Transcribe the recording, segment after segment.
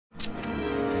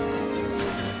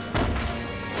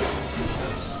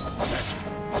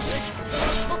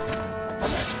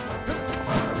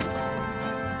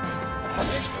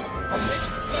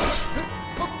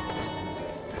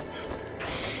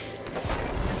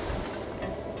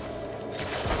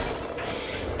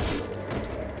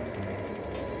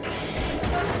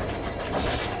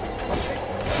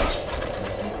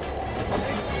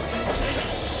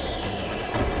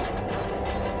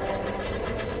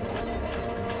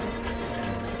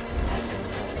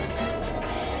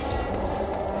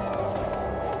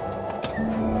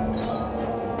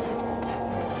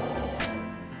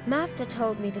Master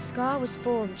told me the scar was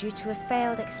formed due to a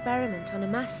failed experiment on a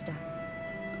master.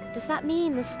 Does that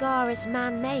mean the scar is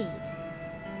man-made?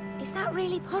 Is that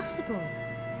really possible?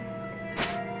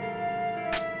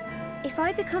 If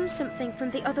I become something from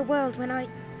the other world when I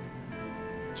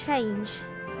change,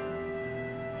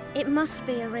 it must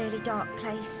be a really dark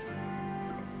place.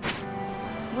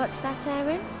 What's that,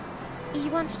 Aaron? You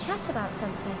want to chat about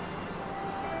something?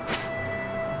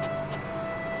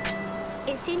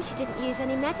 It seems you didn't use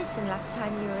any medicine last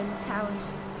time you were in the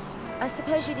towers. I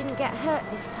suppose you didn't get hurt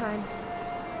this time.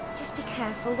 Just be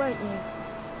careful, won't you?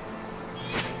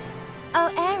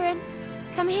 Oh, Aaron,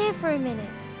 come here for a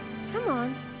minute. Come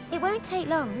on, it won't take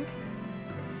long.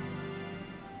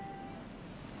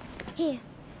 Here.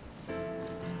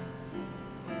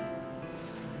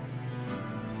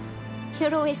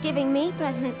 You're always giving me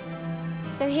presents,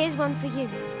 so here's one for you.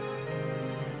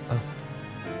 Oh,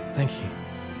 thank you.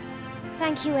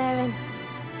 Thank you, Aaron.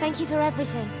 Thank you for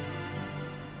everything.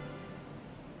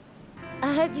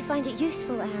 I hope you find it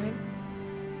useful, Aaron.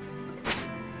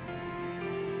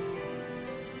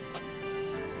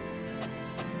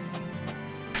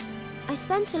 I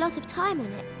spent a lot of time on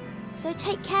it, so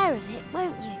take care of it,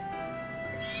 won't you?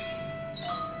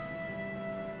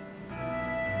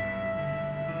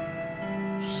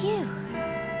 Phew.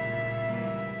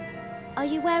 Are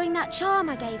you wearing that charm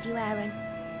I gave you, Aaron?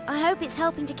 I hope it's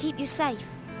helping to keep you safe.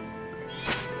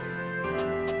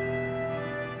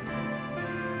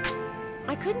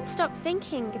 I couldn't stop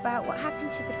thinking about what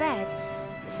happened to the bed,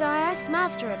 so I asked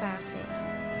Mavda about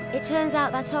it. It turns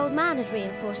out that old man had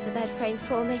reinforced the bed frame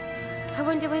for me. I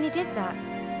wonder when he did that.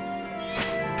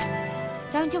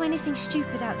 Don't do anything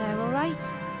stupid out there, all right?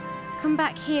 Come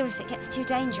back here if it gets too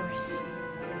dangerous.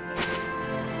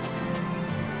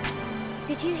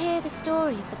 Did you hear the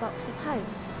story of the Box of Hope?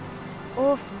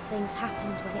 Awful things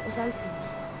happened when it was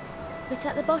opened. But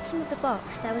at the bottom of the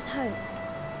box there was hope.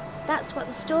 That's what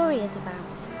the story is about.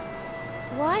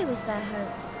 Why was there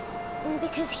hope?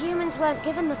 Because humans weren't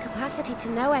given the capacity to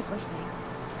know everything.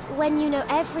 When you know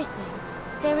everything,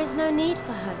 there is no need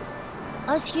for hope.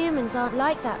 Us humans aren't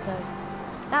like that though.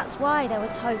 That's why there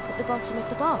was hope at the bottom of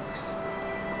the box.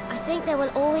 I think there will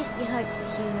always be hope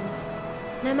for humans,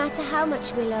 no matter how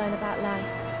much we learn about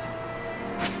life.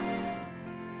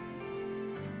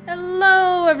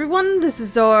 Hello everyone, this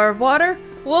is Zora Water.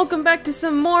 Welcome back to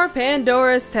some more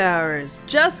Pandora's Towers.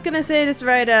 Just gonna say this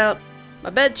right out. My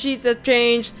bed sheets have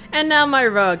changed, and now my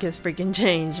rug has freaking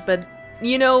changed. But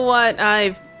you know what?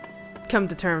 I've come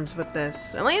to terms with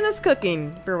this. Elena's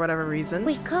cooking, for whatever reason.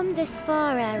 We've come this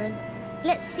far, Aaron.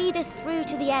 Let's see this through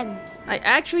to the end. I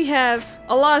actually have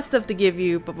a lot of stuff to give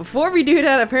you, but before we do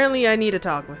that, apparently I need to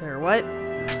talk with her. What?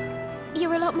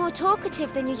 You're a lot more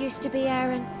talkative than you used to be,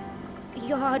 Aaron.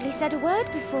 You hardly said a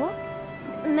word before.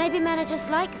 Maybe men are just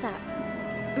like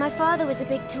that. My father was a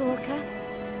big talker,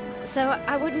 so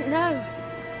I wouldn't know.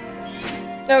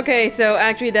 Okay, so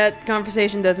actually that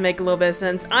conversation does make a little bit of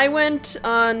sense. I went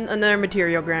on another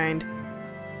material grind.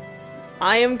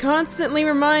 I am constantly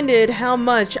reminded how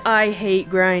much I hate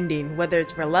grinding, whether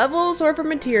it's for levels or for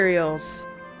materials.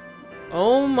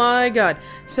 Oh my god.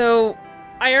 So,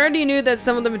 I already knew that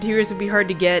some of the materials would be hard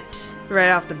to get right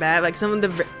off the bat. Like some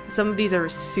of these are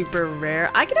super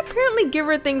rare. I can apparently give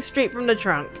her things straight from the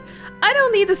trunk. I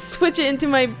don't need to switch it into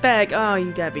my bag. Oh,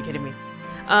 you gotta be kidding me.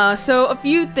 So a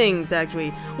few things actually.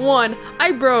 One,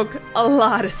 I broke a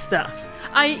lot of stuff.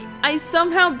 I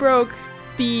somehow broke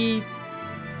the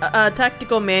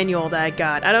tactical manual that I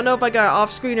got. I don't know if I got it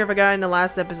off screen or if I got it in the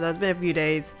last episode. It's been a few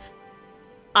days.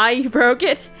 I broke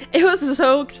it. It was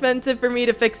so expensive for me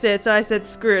to fix it, so I said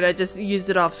screw it. I just used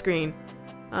it off screen.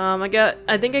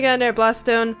 I think I got another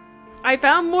blaststone. I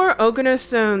found more Ogono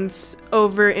stones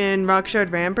over in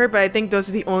Rockshard Rampart, but I think those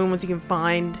are the only ones you can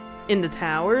find in the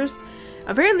towers.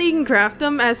 Apparently you can craft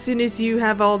them as soon as you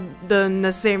have all the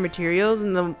necessary materials,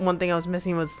 and the one thing I was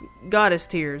missing was Goddess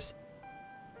Tears.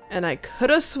 And I could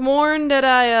have sworn that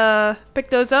I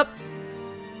picked those up,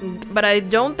 but I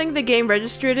don't think the game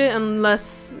registered it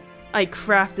unless I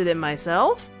crafted it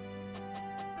myself.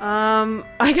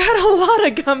 I got a lot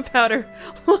of gunpowder.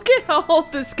 Look at all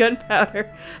this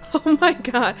gunpowder. Oh my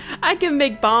god, I can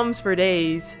make bombs for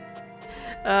days.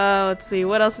 Let's see,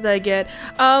 what else did I get?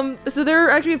 So there are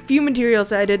actually a few materials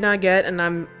that I did not get, and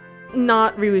I'm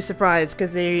not really surprised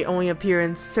because they only appear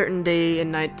in certain day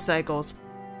and night cycles.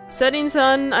 Setting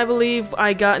Sun, I believe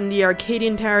I got in the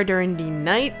Arcadian Tower during the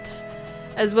night,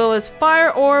 as well as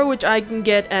Fire Ore, which I can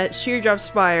get at Sheardrop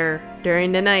Spire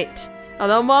during the night.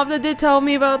 Although Mavda did tell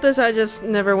me about this, I just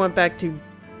never went back to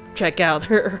check out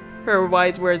her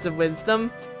wise words of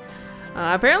wisdom.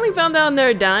 I apparently found out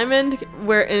another diamond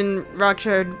where in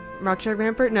Rockshard Rockshard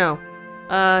Rampart? No.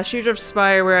 Shootdrop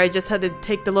Spire, where I just had to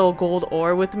take the little gold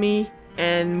ore with me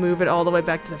and move it all the way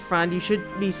back to the front. You should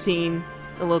be seeing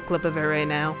a little clip of it right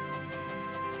now.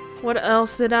 What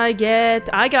else did I get?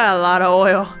 I got a lot of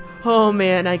oil. Oh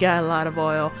man, I got a lot of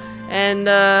oil. And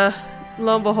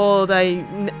lo and behold,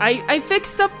 I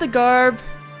fixed up the garb,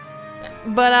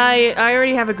 but I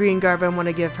already have a green garb I want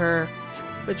to give her,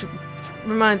 which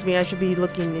reminds me I should be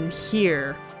looking in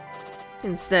here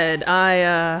instead.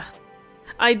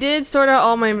 I did sort out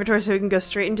all my inventory so we can go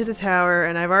straight into the tower,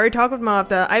 and I've already talked with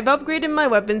Mavda. I've upgraded my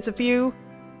weapons a few.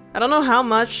 I don't know how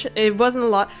much. It wasn't a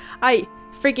lot. I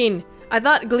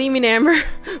thought Gleaming Amber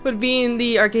would be in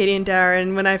the Arcadian Tower,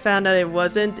 and when I found out it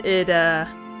wasn't,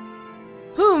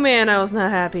 oh man, I was not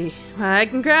happy. I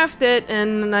can craft it,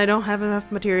 and I don't have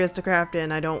enough materials to craft it,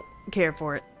 and I don't care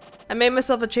for it. I made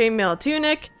myself a chainmail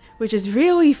tunic, which is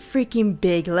really freaking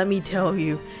big, let me tell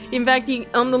you. In fact,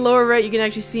 on the lower right, you can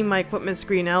actually see my equipment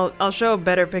screen. I'll show a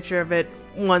better picture of it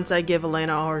once I give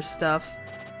Elena all her stuff.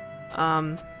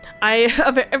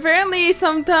 Apparently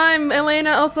sometime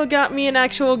Elena also got me an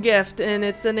actual gift, and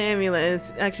it's an amulet.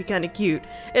 It's actually kind of cute.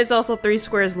 It's also 3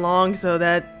 squares long, so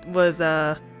that was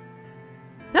not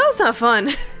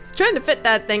fun. Trying to fit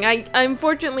that thing. I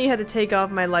unfortunately had to take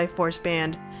off my life force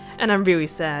band, and I'm really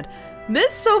sad.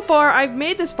 So far, I've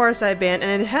made this Farside band,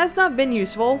 and it has not been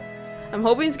useful. I'm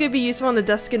hoping it's gonna be useful on the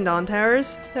Dusk and Dawn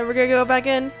towers that we're gonna go back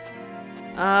in.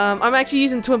 I'm actually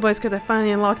using Twin Blades because I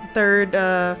finally unlocked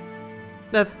the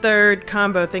third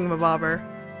combo thingamabobber.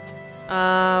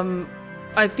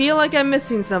 I feel like I'm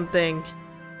missing something.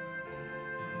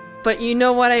 But you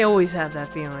know what? I always have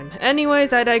that feeling.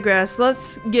 Anyways, I digress.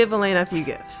 Let's give Elena a few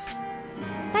gifts.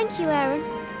 Thank you, Aaron.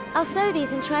 I'll sow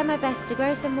these and try my best to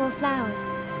grow some more flowers.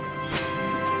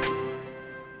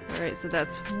 Alright, so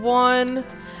that's 1.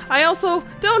 I also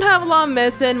don't have a lot of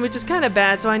medicine, which is kind of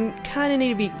bad, so I kind of need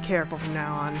to be careful from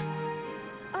now on.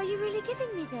 Are you really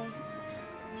giving me this?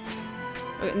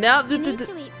 Okay, now You need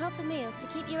to eat proper meals to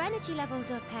keep your energy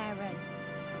levels up, Aaron.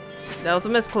 that was a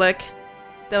misclick.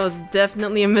 That was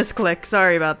definitely a misclick.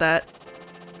 Sorry about that.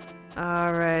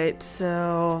 Alright,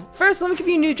 so first let me give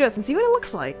you a new dress and see what it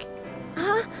looks like.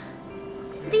 Huh?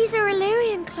 These are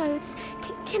Illyrian clothes.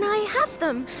 Can I have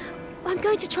them? I'm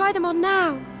going to try them on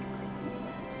now.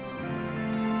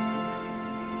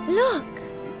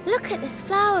 Look at this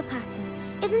flower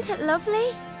pattern. Isn't it lovely?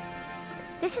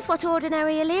 This is what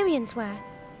ordinary Illyrians wear.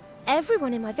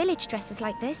 Everyone in my village dresses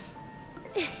like this.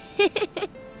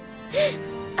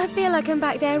 I feel like I'm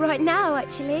back there right now,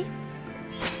 actually.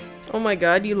 Oh my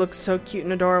god, you look so cute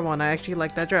and adorable, and I actually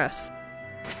like that dress.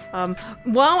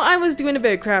 While I was doing a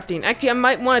bit of crafting, actually I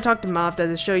might want to talk to Mavda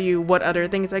to show you what other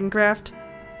things I can craft.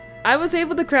 I was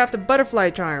able to craft a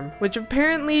butterfly charm, which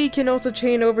apparently can also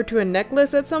chain over to a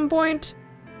necklace at some point.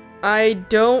 I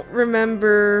don't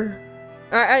remember...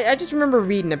 I just remember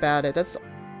reading about it. That's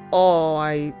all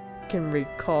I can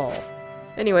recall.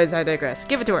 Anyways, I digress.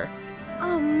 Give it to her.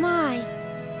 Oh my,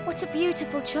 what a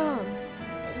beautiful charm.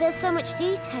 There's so much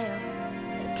detail.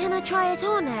 Can I try it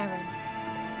on, Aaron?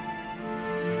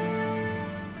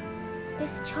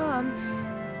 This charm,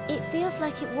 it feels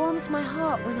like it warms my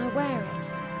heart when I wear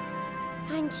it.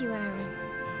 Thank you, Aaron.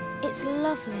 It's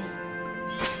lovely.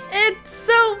 It's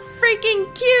so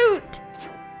freaking cute!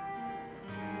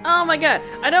 Oh my god,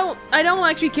 I don't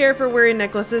actually care for wearing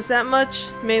necklaces that much,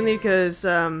 mainly because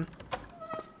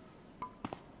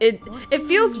it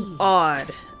feels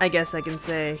odd, I guess I can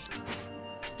say.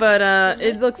 But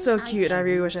it looks so cute, I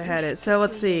really wish I had it. So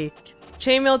let's see.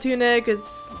 Chainmail tunic is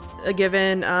a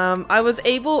given. I was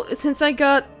able, since I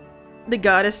got the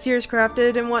goddess tears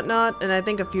crafted and whatnot, and I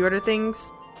think a few other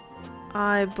things.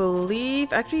 I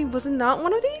believe, actually, was it not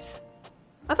one of these?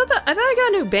 I thought I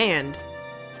got a new band.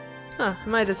 Huh, it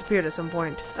might have disappeared at some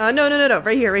point. No,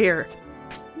 right here.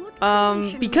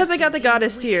 Because I got the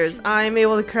goddess tears, I'm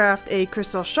able to craft a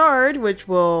crystal shard, which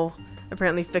will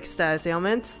apparently fix status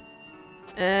ailments.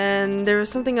 And there was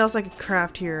something else I could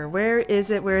craft here. Where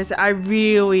is it?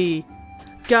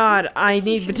 God, I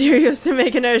need materials to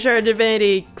make another shard of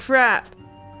divinity. Crap.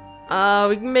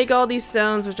 We can make all these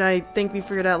stones, which I think we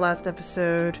figured out last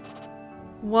episode.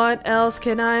 What else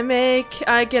can I make?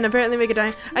 I can apparently make a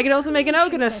diamond. I can also make an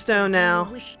Okina stone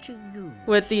now.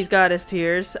 With these goddess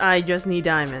tears, I just need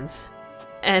diamonds.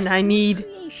 And I need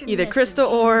either crystal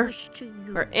ore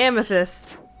or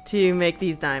amethyst to make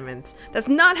these diamonds. That's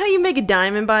not how you make a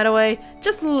diamond, by the way.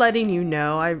 Just letting you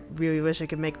know. I really wish I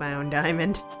could make my own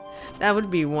diamond. That would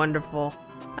be wonderful.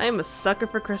 I am a sucker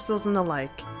for crystals and the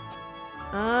like.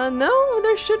 No,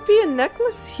 there should be a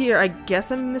necklace here. I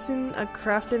guess I'm missing a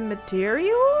crafted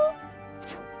material?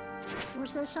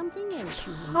 Was there something else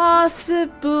you wanted?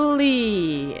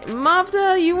 Possibly.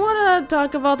 Mavda, you wanna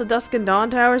talk about the Dusk and Dawn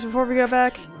Towers before we go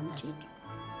back?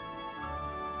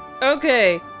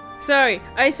 Okay. Sorry,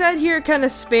 I sat here kind of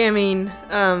spamming,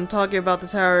 talking about the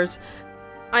towers.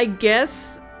 I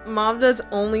guess Mavda's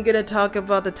only gonna talk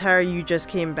about the tower you just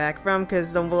came back from,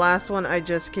 because the last one I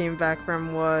just came back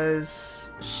from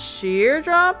was Sheer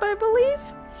Drop, I believe?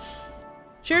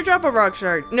 Sheer Drop or Rock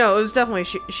Shard? No, it was definitely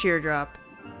Sheer Drop.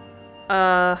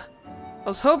 I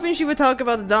was hoping she would talk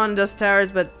about the Dawn and Dusk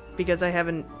Towers, but because I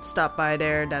haven't stopped by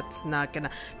there, that's not gonna—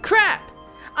 Crap!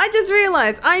 I just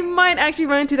realized I might actually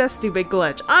run into that stupid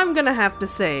glitch. I'm gonna have to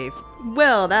save.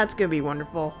 Well, that's gonna be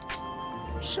wonderful.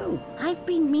 So, I've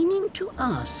been meaning to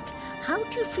ask, how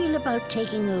do you feel about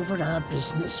taking over our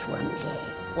business one day?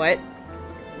 What?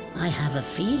 I have a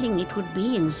feeling it would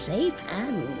be in safe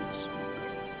hands.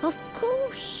 Of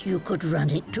course, you could run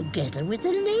it together with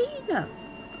Elena.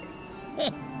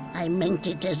 I meant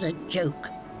it as a joke,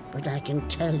 but I can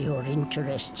tell you're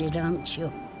interested, aren't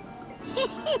you?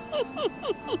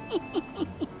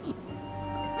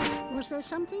 Was there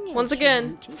something else? Once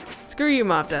again, screw you,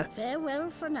 Mavda. Farewell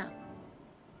for now.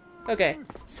 Okay,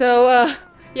 so,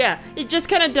 yeah, it just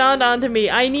kind of dawned onto me.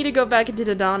 I need to go back into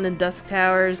the Dawn and Dusk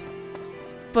Towers,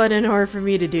 but in order for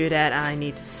me to do that, I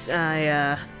need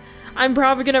to— I'm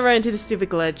probably gonna run into the stupid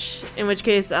glitch, in which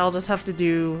case I'll just have to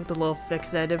do the little fix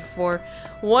that I did before.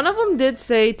 One of them did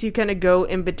say to kind of go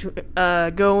in between,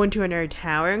 go into another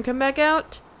tower and come back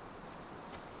out.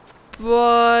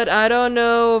 But I don't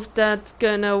know if that's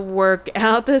gonna work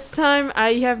out this time.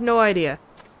 I have no idea.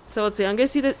 So let's see, I'm gonna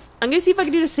see if I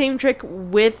can do the same trick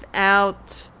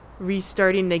without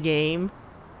restarting the game.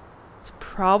 It's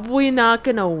probably not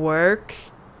gonna work.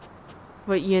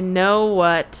 But you know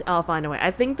what? I'll find a way. I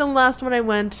think the last one I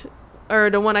went, or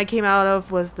the one I came out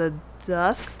of, was the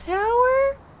Dusk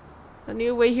Tower? I need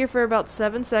to wait here for about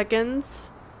 7 seconds.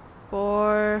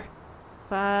 4,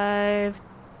 5,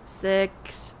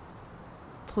 6.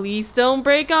 Please don't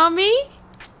break on me.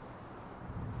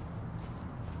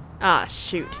 Ah,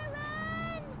 shoot.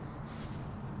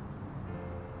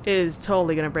 It is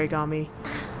totally gonna break on me.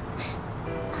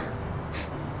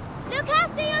 Look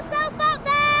after yourself out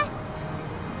there!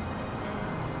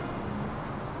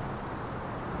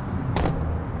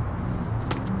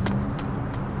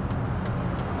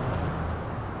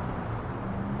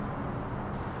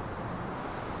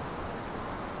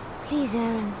 Please,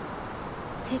 Aaron.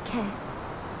 Take care.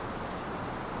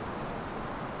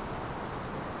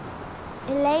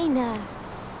 Elena.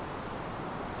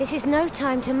 This is no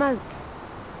time to mope.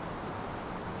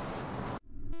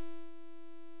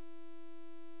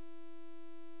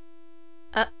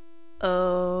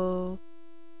 Uh-oh.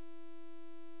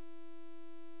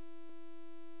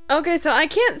 Okay, so I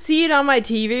can't see it on my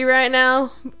TV right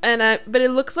now, but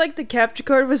it looks like the capture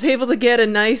card was able to get a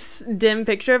nice dim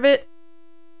picture of it.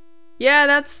 Yeah,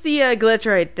 that's the glitch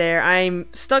right there. I'm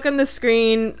stuck on the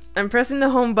screen. I'm pressing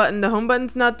the home button. The home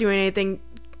button's not doing anything.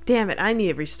 Damn it, I need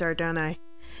to restart, don't I?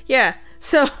 Yeah,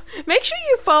 so make sure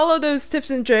you follow those tips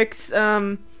and tricks.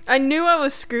 I knew I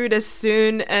was screwed as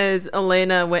soon as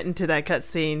Elena went into that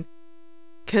cutscene.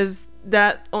 Because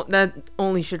that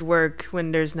only should work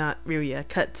when there's not really a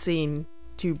cutscene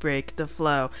to break the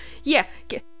flow. Yeah,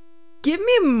 give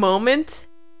me a moment.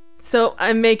 So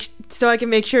I can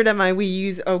make sure that my Wii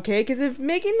U's okay, because it's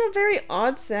making a very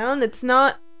odd sound. It's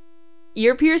not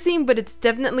ear piercing, but it's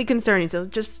definitely concerning. So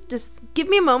just give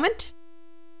me a moment.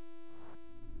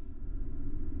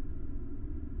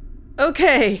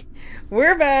 Okay,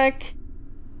 we're back.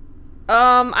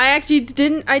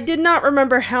 I did not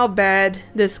remember how bad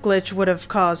this glitch would have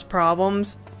caused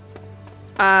problems.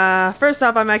 First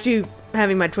off, I'm actually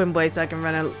having my twin blade so I can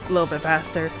run a little bit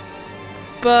faster.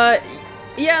 But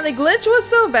yeah, the glitch was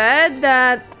so bad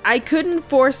that I couldn't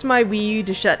force my Wii U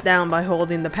to shut down by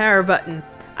holding the power button.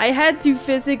 I had to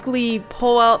physically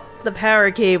pull out the power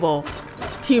cable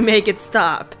to make it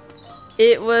stop.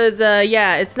 It was,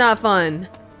 yeah, it's not fun.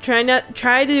 Try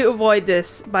to avoid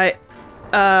this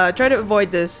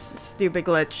stupid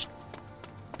glitch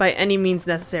by any means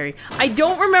necessary. I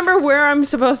don't remember where I'm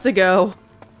supposed to go.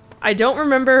 I don't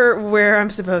remember where I'm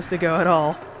supposed to go at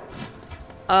all.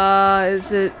 Is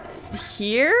it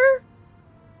here?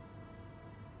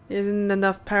 There isn't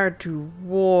enough power to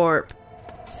warp.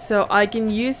 So I can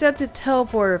use that to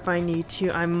teleport if I need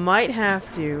to. I might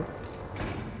have to.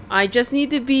 I just need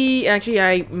to be... Actually,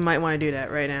 I might want to do that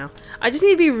right now. I just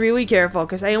need to be really careful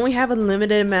because I only have a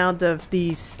limited amount of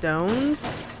these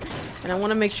stones. And I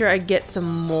want to make sure I get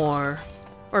some more.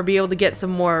 Or be able to get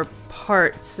some more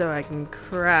parts so I can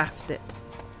craft it.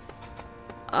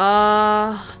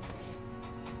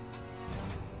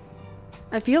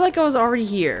 I feel like I was already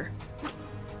here.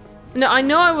 No, I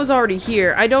know I was already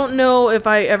here. I don't know if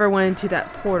I ever went into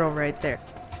that portal right there.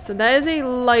 So that is a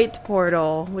light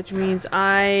portal, which means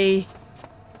oh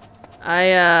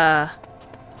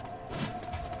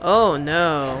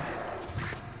no.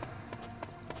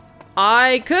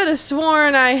 I could have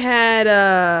sworn I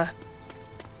had,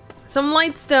 some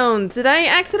light stones. Did I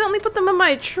accidentally put them in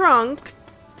my trunk?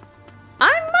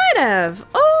 I might have.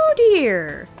 Oh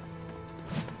dear.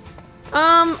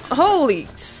 Holy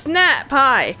snap,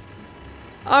 hi.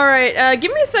 Alright,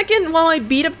 give me a second while I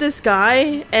beat up this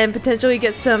guy and potentially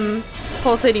get some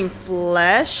pulsating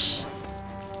flesh.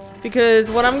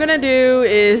 Because what I'm gonna do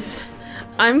is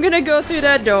I'm gonna go through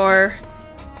that door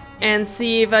and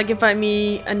see if I can find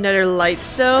me another light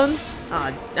stone.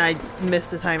 Ah, I missed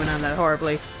the timing on that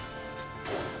horribly.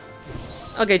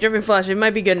 Okay, dripping flesh, it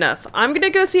might be good enough. I'm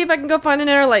gonna go see if I can go find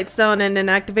another light stone and then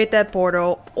activate that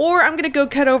portal. Or I'm gonna go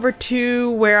cut over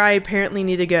to where I apparently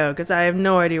need to go, because I have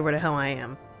no idea where the hell I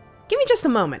am. Give me just a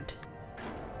moment.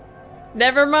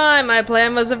 Never mind, my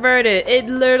plan was averted. It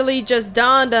literally just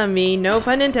dawned on me, no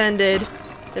pun intended,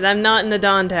 that I'm not in the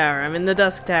Dawn Tower. I'm in the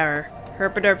Dusk Tower.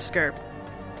 Herpaderpskirp.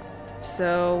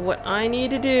 So what I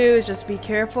need to do is just be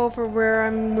careful for where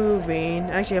I'm moving.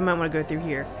 Actually, I might want to go through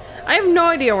here. I have no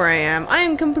idea where I am. I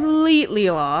am completely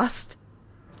lost.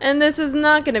 And this is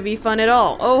not going to be fun at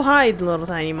all. Oh, hi, little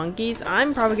tiny monkeys.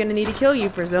 I'm probably going to need to kill you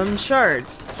for some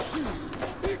shards.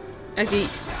 Actually,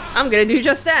 I'm going to do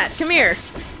just that. Come here.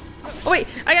 Oh, wait,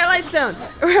 I got lightstone.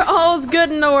 All's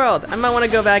good in the world. I might want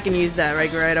to go back and use that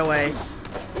right away.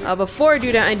 Before I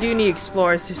do that, I do need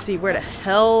explorers to see where the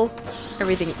hell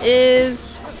everything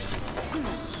is.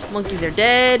 Monkeys are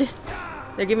dead.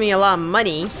 They're giving me a lot of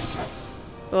money.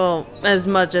 Well, as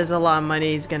much as a lot of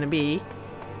money is gonna be.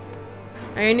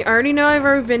 I already know I've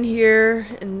already been here,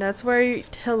 and that's where I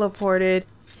teleported.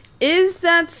 Is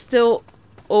that still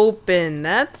open?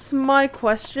 That's my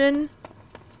question.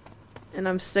 And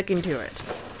I'm sticking to it.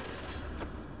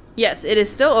 Yes, it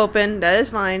is still open. That is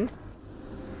fine.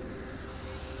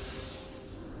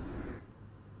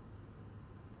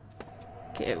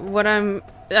 Okay,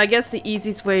 I guess the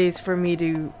easiest way is for me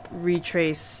to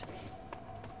retrace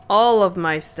all of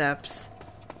my steps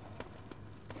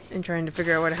and trying to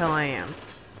figure out where the hell I am.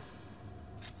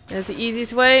 That's the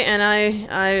easiest way, and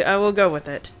I will go with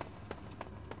it.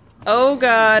 Oh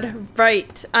god,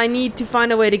 right. I need to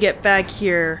find a way to get back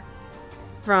here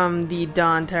from the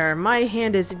Dawn Tower. My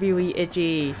hand is really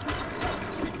itchy.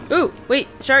 Ooh, wait,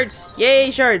 shards.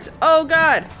 Yay, shards. Oh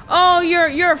god. Oh,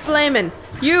 you're flaming.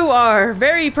 You are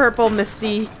very purple,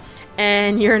 Misty.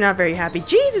 And you're not very happy.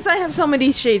 Jesus, I have so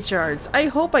many shade shards. I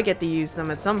hope I get to use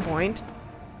them at some point.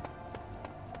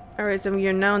 Alright, so we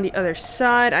are now on the other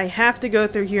side. I have to go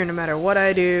through here no matter what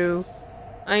I do.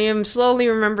 I am slowly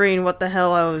remembering what the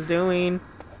hell I was doing.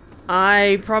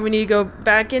 I probably need to go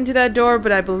back into that door,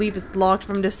 but I believe it's locked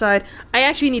from this side. I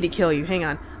actually need to kill you. Hang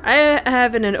on. I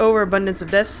have an overabundance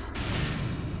of this.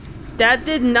 That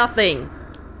did nothing.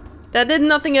 That did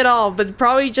nothing at all, but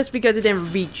probably just because it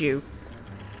didn't reach you.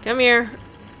 Come here.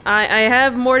 I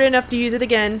have more than enough to use it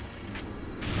again.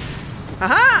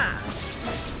 Aha!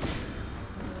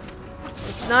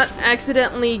 Let's not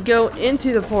accidentally go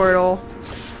into the portal.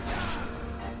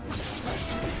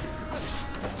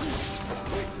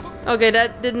 Okay,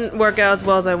 that didn't work out as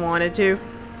well as I wanted to.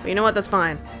 But you know what? That's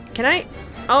fine. Can I?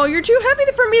 Oh, you're too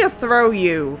heavy for me to throw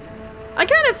you. I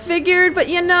kind of figured, but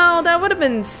you know, that would have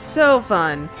been so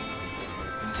fun.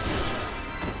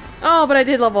 Oh, but I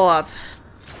did level up.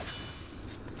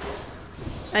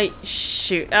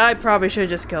 Shoot, I probably should have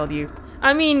just killed you.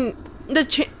 I mean,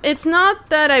 it's not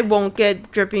that I won't get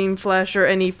dripping flesh or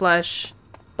any flesh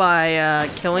by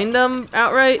killing them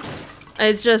outright.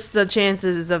 It's just the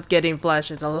chances of getting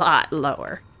flesh is a lot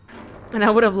lower. And I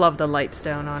would have loved a light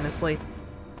stone, honestly.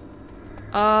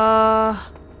 The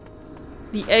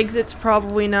exit's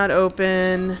probably not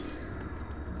open.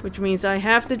 Which means I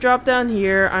have to drop down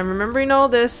here. I'm remembering all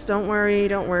this. Don't worry,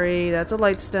 don't worry. That's a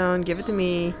light stone. Give it to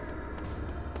me.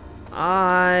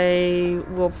 I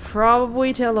will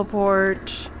probably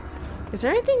teleport. Is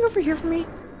there anything over here for me?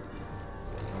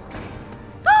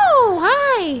 Oh,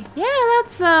 hi! Yeah,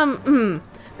 that's,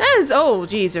 that is, oh,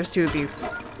 geez, there's two of you.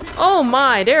 Oh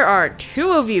my, there are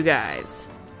two of you guys.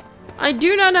 I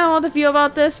do not know how to feel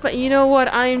about this, but you know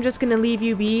what? I am just gonna leave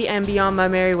you be and be on my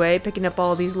merry way, picking up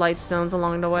all these light stones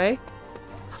along the way.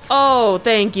 Oh,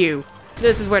 thank you.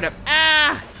 This is where the,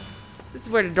 this is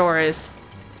where the door is.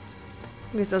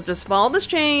 Okay, so just follow this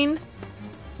chain.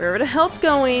 Wherever the hell it's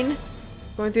going.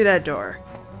 Going through that door.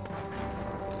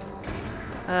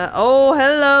 Oh,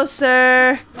 hello,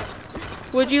 sir.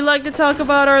 Would you like to talk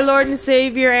about our Lord and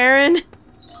Savior, Aaron?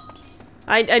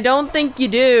 I don't think you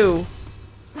do.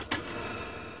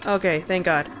 Okay, thank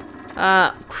God.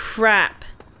 Crap.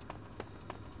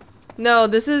 No,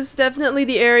 this is definitely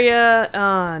the area.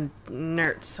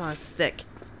 Nerds on a stick.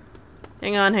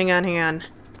 Hang on, hang on, hang on.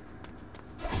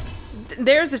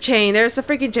 There's the chain. There's the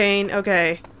freaking chain.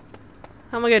 Okay.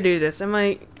 How am I gonna do this? Am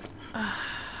I...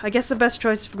 I guess the best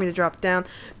choice is for me to drop down.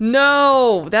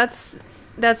 No! That's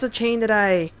a chain that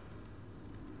I...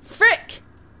 Frick!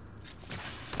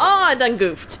 Oh, I done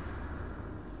goofed.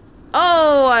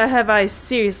 Oh, have I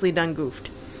seriously done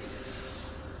goofed.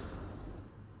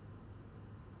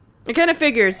 I kind of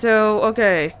figured, so,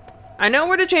 okay. I know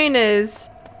where the chain is.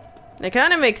 It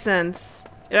kind of makes sense.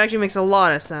 It actually makes a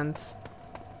lot of sense.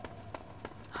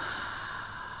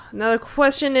 Now the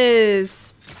question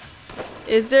is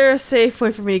there a safe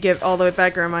way for me to get all the way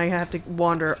back, or am I have to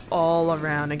wander all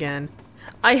around again?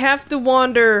 I have to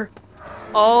wander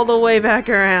all the way back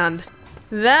around.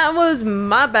 That was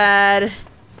my bad.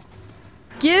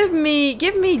 Give me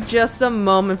just a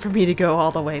moment for me to go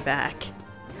all the way back.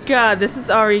 God, this is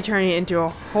already turning into a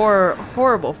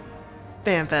horrible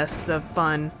fanfest of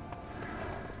fun.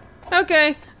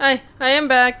 Okay, I am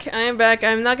back. I am back.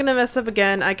 I'm not gonna mess up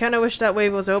again. I kind of wish that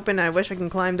wave was open. I wish I can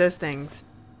climb those things.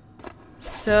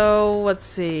 So, let's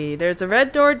see. There's a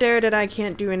red door there that I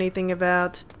can't do anything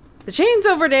about. The chain's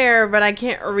over there, but I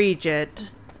can't reach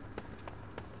it.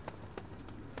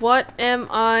 What am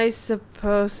I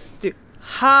supposed to...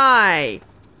 Hi!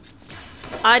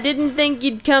 I didn't think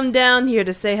you'd come down here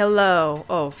to say hello.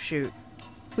 Oh, shoot.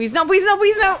 Please no, please no,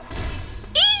 please no!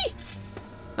 Eee!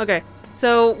 Okay,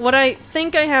 so what I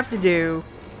think I have to do,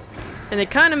 and it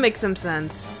kind of makes some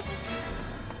sense,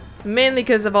 mainly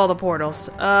because of all the portals.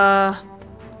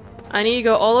 I need to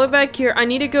go all the way back here. I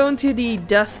need to go into the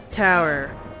Dusk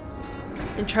Tower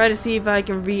and try to see if I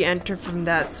can re-enter from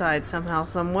that side somehow,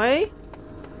 some way.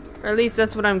 Or at least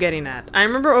that's what I'm getting at. I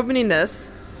remember opening this.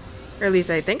 Or at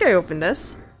least I think I opened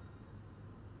this.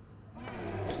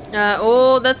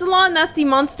 Oh, that's a lot of nasty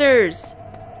monsters.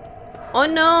 Oh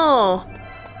no.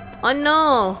 Oh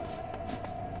no.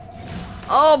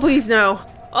 Oh, please no.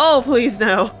 Oh, please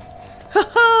no.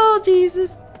 Oh,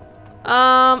 Jesus.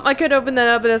 I could open that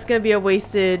up, but that's gonna be a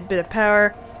wasted bit of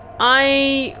power.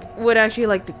 I would actually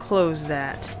like to close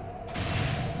that.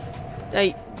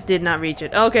 I did not reach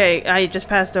it. Okay, I just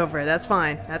passed over it. That's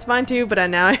fine. That's fine too, but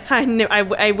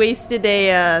I wasted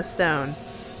a stone.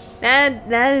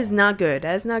 That is not good.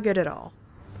 That is not good at all.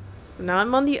 So now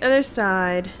I'm on the other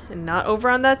side and not over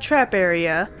on that trap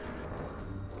area.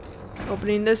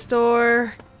 Opening this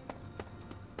door.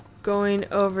 Going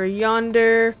over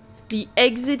yonder. The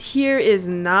exit here is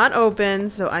not open,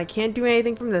 so I can't do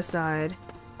anything from this side.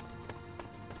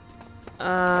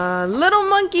 Little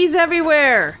monkeys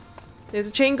everywhere! There's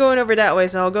a chain going over that way,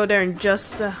 so I'll go there in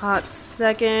just a hot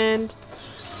second.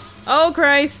 Oh,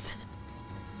 Christ!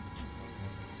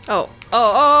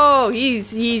 Oh,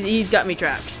 he's got me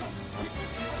trapped.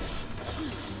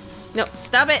 No,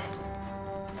 stop it!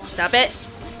 Stop it!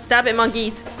 Stop it,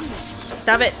 monkeys!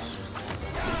 Stop it!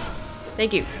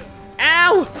 Thank you.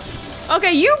 Ow!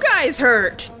 Okay, you guys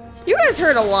hurt! You guys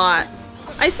hurt a lot.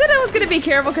 I said I was gonna be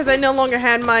careful because I no longer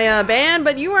had my band,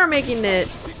 but you are making it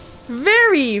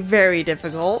very, very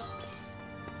difficult.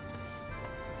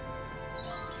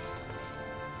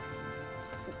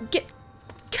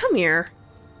 Come here.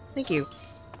 Thank you.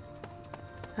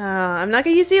 I'm not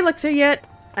gonna use the elixir yet.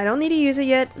 I don't need to use it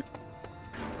yet.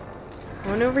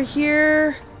 Going over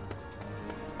here.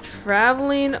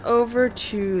 Traveling over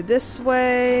to this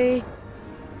way.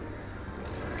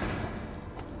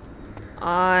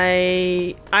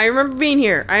 I remember being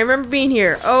here. I remember being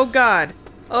here. Oh God.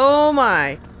 Oh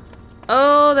my.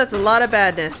 Oh, that's a lot of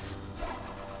badness.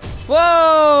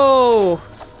 Whoa!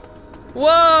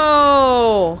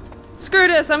 Whoa! Screw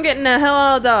this, I'm getting the hell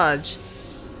out of Dodge.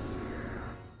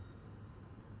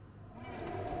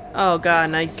 Oh God,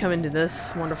 and I come into this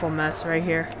wonderful mess right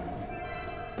here.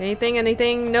 Anything,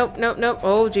 anything? Nope, nope, nope.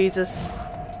 Oh, Jesus.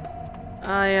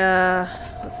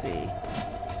 Let's see.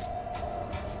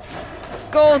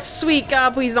 Gold, sweet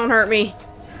God, please don't hurt me.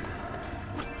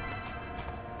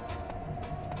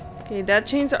 Okay, that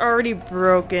chain's already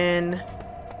broken.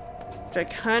 Which I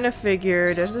kind of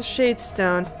figured. There's a shade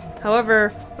stone. However,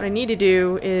 what I need to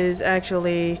do is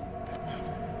actually...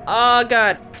 Oh,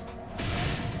 God.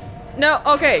 No,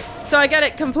 okay. So I got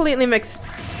it completely mixed.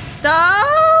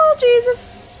 Oh, Jesus.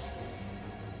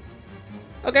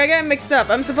 Okay, I got it mixed up.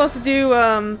 I'm supposed to do,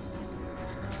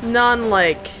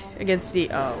 non-like against the...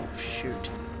 Oh, shoot.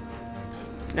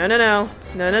 No, no, no.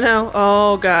 No, no, no.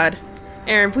 Oh, God.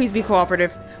 Aaron, please be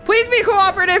cooperative. Please be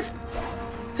cooperative!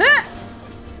 Huh!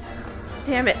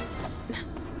 Damn it.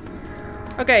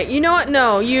 Okay, you know what?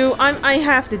 No, I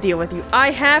have to deal with you.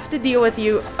 I have to deal with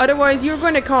you. Otherwise, you're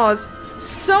going to cause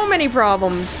so many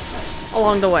problems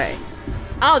along the way.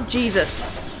 Oh,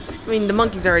 Jesus. I mean, the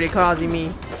monkey's already causing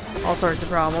me all sorts of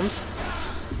problems.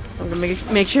 So I'm gonna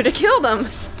make sure to kill them.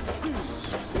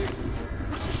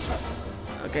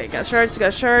 Okay, got shards,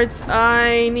 got shards.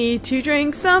 I need to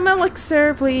drink some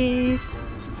elixir, please.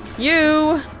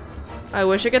 You! I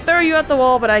wish I could throw you at the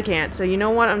wall, but I can't. So you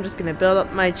know what? I'm just gonna build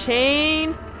up my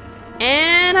chain.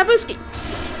 And Habuski!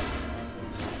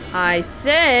 I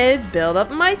said build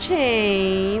up my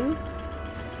chain.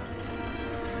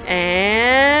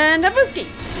 And Habuski!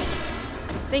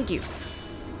 Thank you.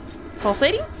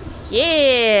 Pulsating?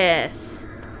 Yes!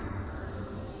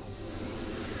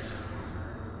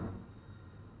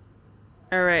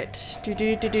 Alright.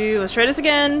 Let's try this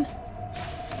again.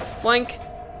 Boink.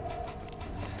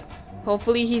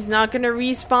 Hopefully he's not gonna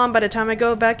respawn by the time I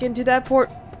go back into that port.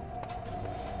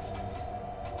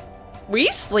 Were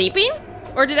you sleeping?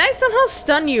 Or did I somehow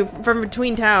stun you from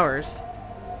between towers?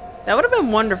 That would have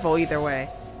been wonderful either way.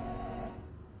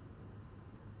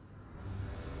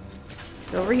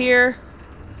 It's over here.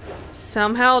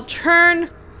 Somehow turn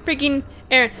freaking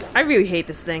Aaron. I really hate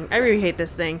this thing. I really hate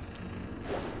this thing.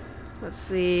 Let's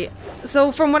see.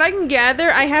 So from what I can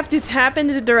gather, I have to tap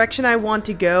into the direction I want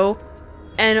to go.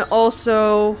 And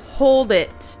also hold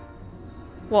it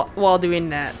while doing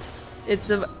that. It's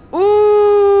a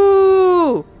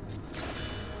ooh,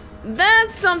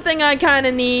 that's something I kind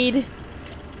of need.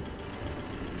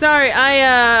 Sorry,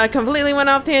 I completely went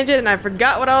off tangent and I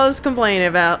forgot what I was complaining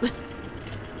about.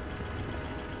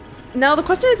 Now the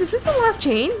question is this the last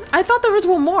chain? I thought there was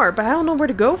one more, but I don't know where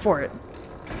to go for it.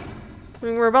 I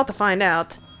mean, we're about to find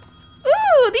out.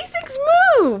 Ooh, these things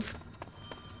move.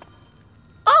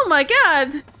 Oh my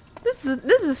god! This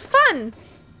is fun!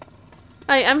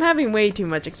 I'm having way too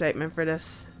much excitement for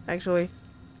this, actually.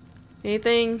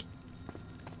 Anything?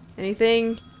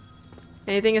 Anything?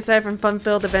 Anything aside from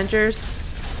fun-filled adventures?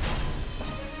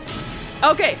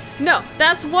 Okay, no,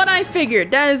 that's what I figured.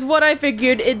 That is what I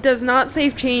figured. It does not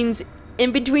save chains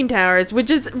in between towers, which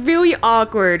is really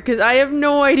awkward, because I have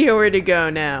no idea where to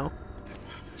go now.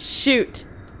 Shoot.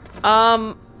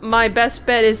 My best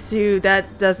bet is to,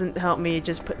 that doesn't help me,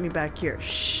 just put me back here.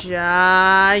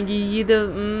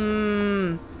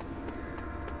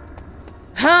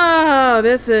 Oh,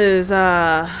 this is,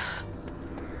 well,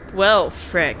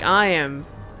 frick, I am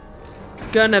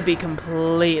gonna be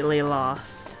completely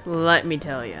lost, let me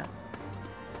tell you.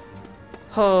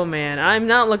 Oh man, I'm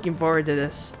not looking forward to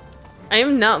this. I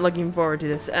am not looking forward to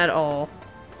this at all.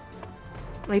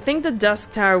 I think the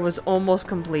Dusk Tower was almost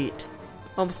complete.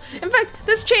 Almost. In fact,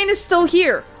 this chain is still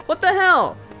here. What the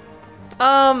hell?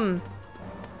 Hold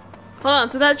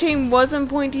on. So that chain wasn't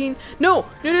pointing. No.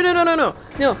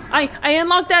 I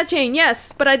unlocked that chain.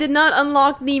 Yes, but I did not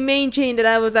unlock the main chain that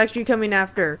I was actually coming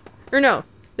after. Or no.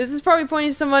 This is probably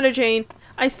pointing to some other chain.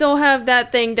 I still have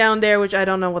that thing down there, which I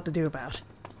don't know what to do about.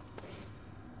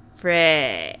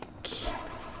 Frick.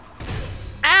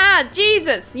 Ah,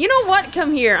 Jesus. You know what?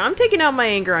 Come here. I'm taking out my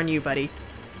anger on you, buddy.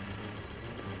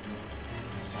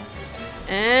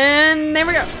 And there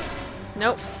we go.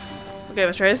 Nope. Okay,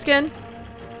 let's try this again.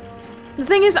 The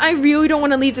thing is, I really don't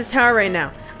want to leave this tower right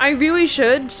now. I really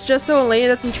should, just so Elena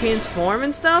doesn't transform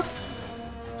and stuff.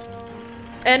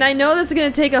 And I know that's going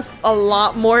to take a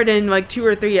lot more than like 2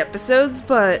 or 3 episodes,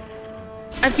 but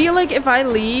I feel like if I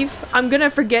leave, I'm going to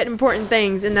forget important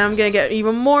things, and then I'm going to get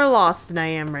even more lost than I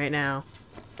am right now.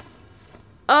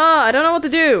 I don't know what to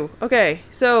do. Okay,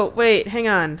 so wait, hang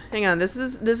on. This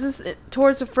is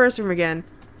towards the first room again.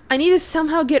 I need to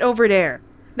somehow get over there.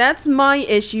 That's my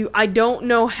issue. I don't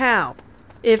know how.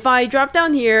 If I drop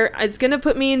down here, it's gonna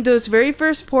put me in those very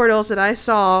first portals that I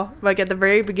saw, like at the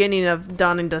very beginning of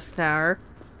Dawn and Dusk Tower.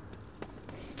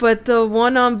 But the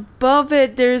one above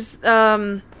it, there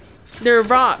are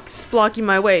rocks blocking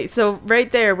my way. So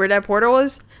right there, where that portal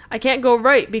is, I can't go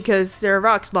right because there are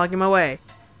rocks blocking my way.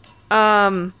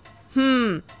 There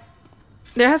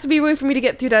has to be a way for me to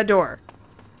get through that door.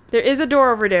 There is a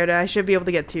door over there that I should be able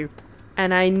to get to.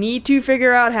 And I need to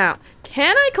figure out how.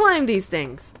 Can I climb these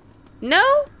things? No?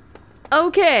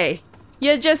 Okay.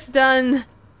 You just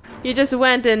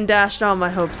went and dashed all my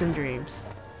hopes and dreams.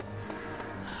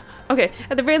 Okay,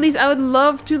 at the very least, I would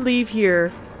love to leave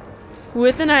here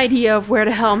with an idea of where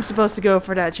the hell I'm supposed to go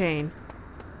for that chain.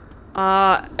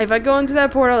 If I go into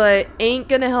that portal, it ain't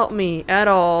gonna help me at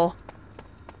all.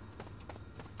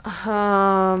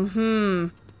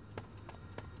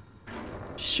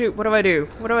 Shoot, what do I do?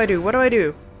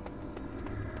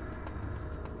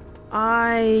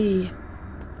 I'm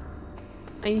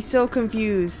so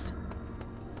confused.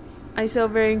 I'm so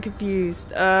very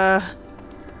confused. Mind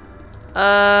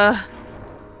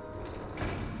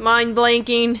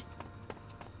blanking.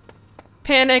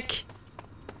 Panic.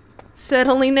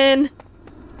 Settling in.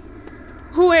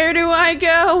 Where do I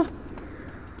go?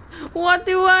 What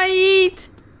do I eat?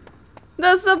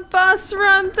 Does the bus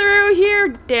run through here?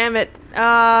 Damn it.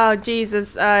 Oh,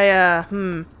 Jesus.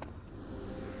 Elena,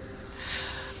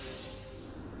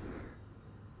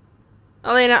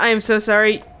 I am so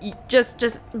sorry.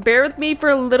 Just bear with me for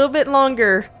a little bit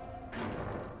longer.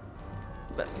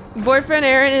 But boyfriend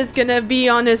Aaron is gonna be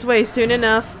on his way soon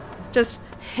enough. Just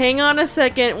hang on a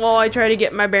second while I try to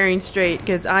get my bearings straight,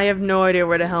 because I have no idea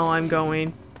where the hell I'm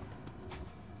going.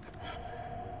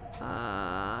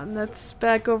 That's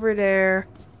back over there.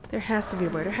 There has to be a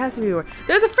way. There has to be a way.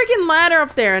 There's a freaking ladder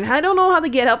up there, and I don't know how to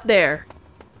get up there.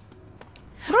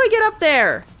 How do I get up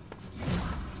there?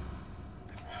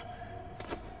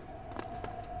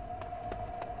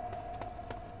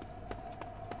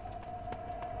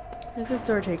 Where's this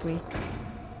door take me?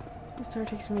 This door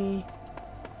takes me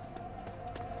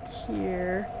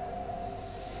here.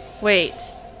 Wait.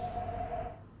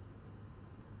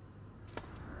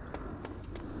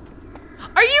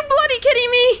 Are you bloody kidding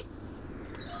me?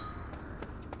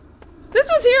 This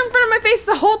was here in front of my face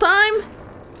the whole time?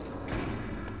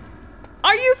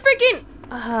 Are you freaking...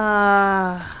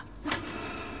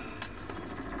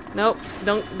 Nope.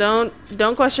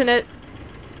 Don't question it.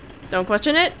 Don't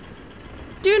question it.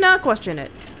 Do not question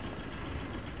it.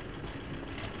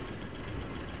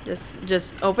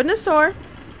 Just open this door.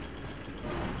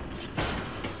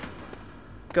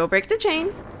 Go break the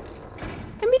chain.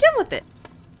 And be done with it.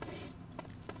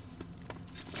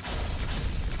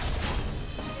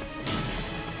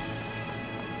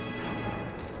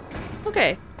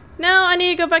 Okay. Now I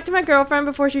need to go back to my girlfriend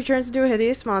before she turns into a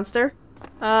hideous monster.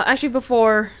 Actually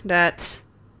before that,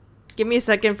 give me a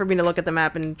second for me to look at the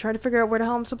map and try to figure out where the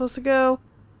hell I'm supposed to go.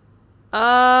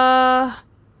 I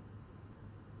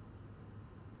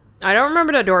don't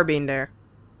remember the door being there.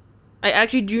 I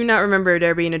actually do not remember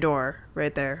there being a door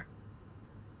right there.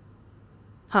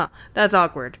 Huh, that's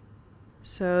awkward.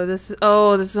 So this is,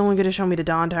 oh, this is only going to show me the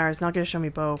Dawn Tower. It's not going to show me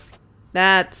both.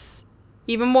 That's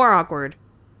even more awkward.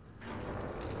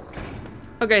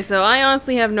 Okay, so I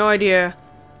honestly have no idea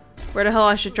where the hell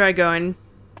I should try going.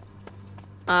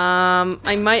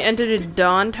 I might enter the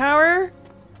Dawn Tower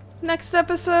next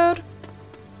episode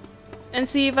and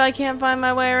see if I can't find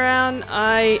my way around.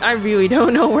 I really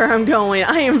don't know where I'm going.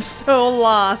 I am so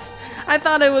lost. I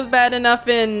thought it was bad enough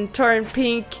in Torrent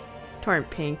Peak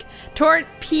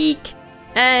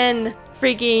and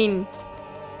freaking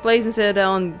Blazing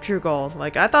Citadel and True Gold.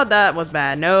 Like, I thought that was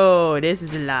bad. No, this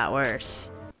is a lot worse.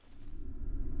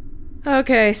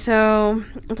 Okay, so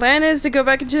the plan is to go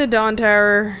back into the Dawn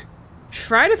Tower,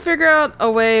 try to figure out a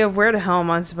way of where the hell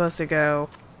am I supposed to go.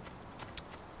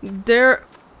 I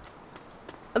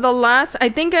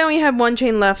think I only have one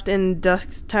chain left in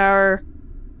Dusk Tower,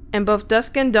 and both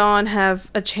Dusk and Dawn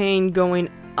have a chain going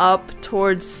up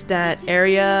towards that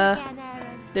area.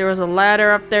 There was a ladder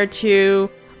up there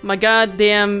too. My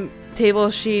goddamn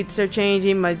table sheets are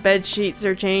changing, my bed sheets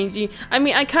are changing. I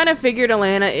mean, I kind of figured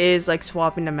Alana is like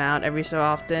swapping them out every so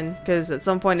often, because at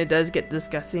some point it does get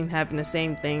disgusting having the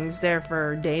same things there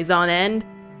for days on end.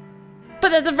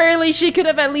 But at the very least, she could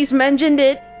have at least mentioned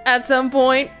it at some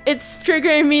point. It's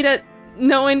triggering me that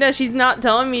knowing that she's not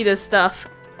telling me this stuff.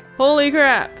 Holy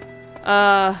crap.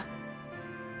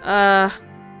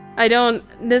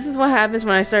 This is what happens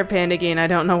when I start panicking. I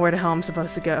don't know where the hell I'm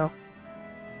supposed to go.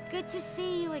 Good to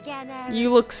see you again, Aaron.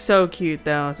 You look so cute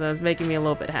though, so it's making me a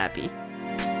little bit happy.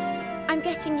 I'm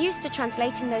getting used to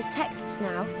translating those texts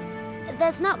now.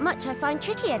 There's not much I find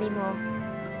tricky anymore.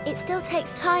 It still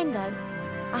takes time though.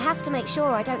 I have to make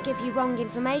sure I don't give you wrong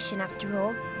information after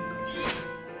all.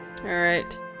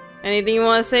 Alright. Anything you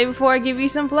want to say before I give you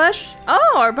some flesh?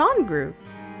 Oh, our bond grew.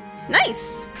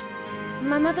 Nice!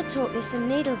 My mother taught me some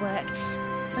needlework,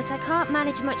 but I can't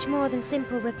manage much more than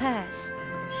simple repairs.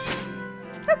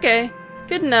 Okay,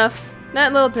 good enough.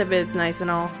 That little tidbit is nice and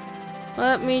all.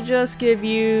 Let me just give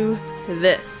you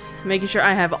this, making sure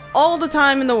I have all the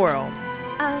time in the world.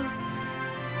 Oh,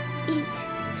 eat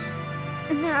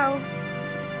now.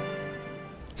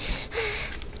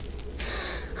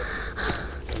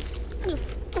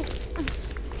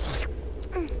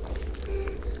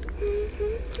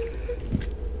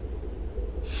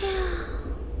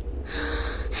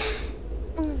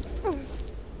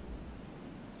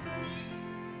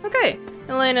 Okay,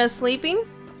 Elena's sleeping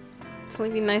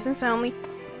nice and soundly.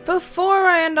 Before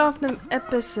I end off the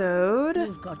episode,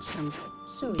 You've got some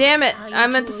So Damn it's it! time I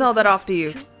meant to sell that off to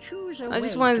you. choose a I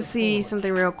just way wanted to see forward.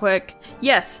 something real quick.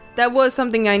 Yes, that was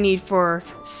something I need for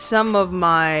some of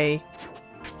my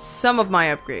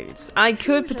upgrades. I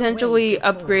could potentially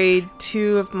upgrade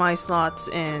 2 of my slots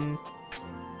in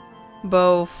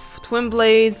both Twin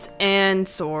Blades and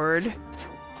Sword.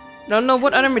 I don't know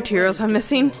what other materials I'm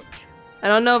missing. I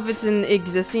don't know if it's in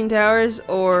existing towers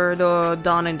or the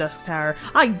Dawn and Dusk Tower.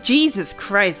 Jesus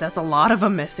Christ, that's a lot of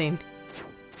them missing.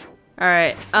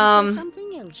 Alright,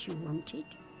 Something else you wanted?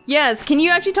 yes, can you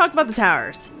actually talk about the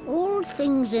towers? All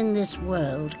things in this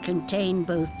world contain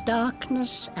both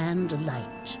darkness and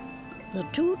light. The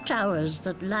 2 towers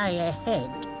that lie ahead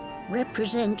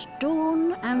represent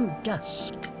dawn and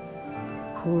dusk.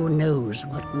 Who knows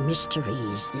what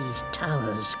mysteries these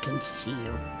towers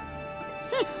conceal?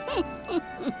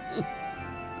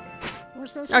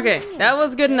 Was there Okay, something that else?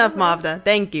 was good enough, Mavda.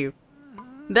 Thank you.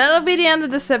 That'll be the end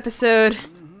of this episode.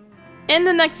 In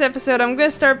the next episode, I'm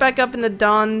gonna start back up in the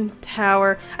Dawn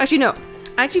Tower. Actually, no.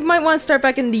 I actually might want to start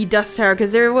back in the Dusk Tower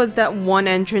because there was that one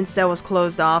entrance that was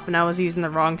closed off and I was using the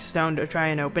wrong stone to try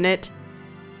and open it.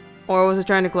 Or was I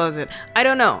trying to close it? I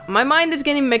don't know. My mind is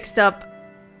getting mixed up.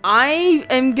 I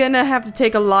am gonna have to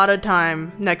take a lot of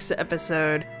time next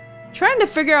episode trying to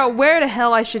figure out where the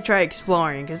hell I should try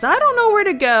exploring because I don't know where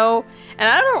to go and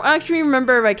I don't actually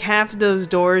remember like half of those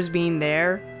doors being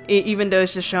there, even though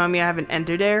it's just showing me I haven't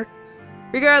entered there.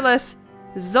 Regardless,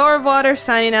 Zora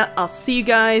signing out. I'll see you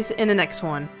guys in the next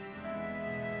one.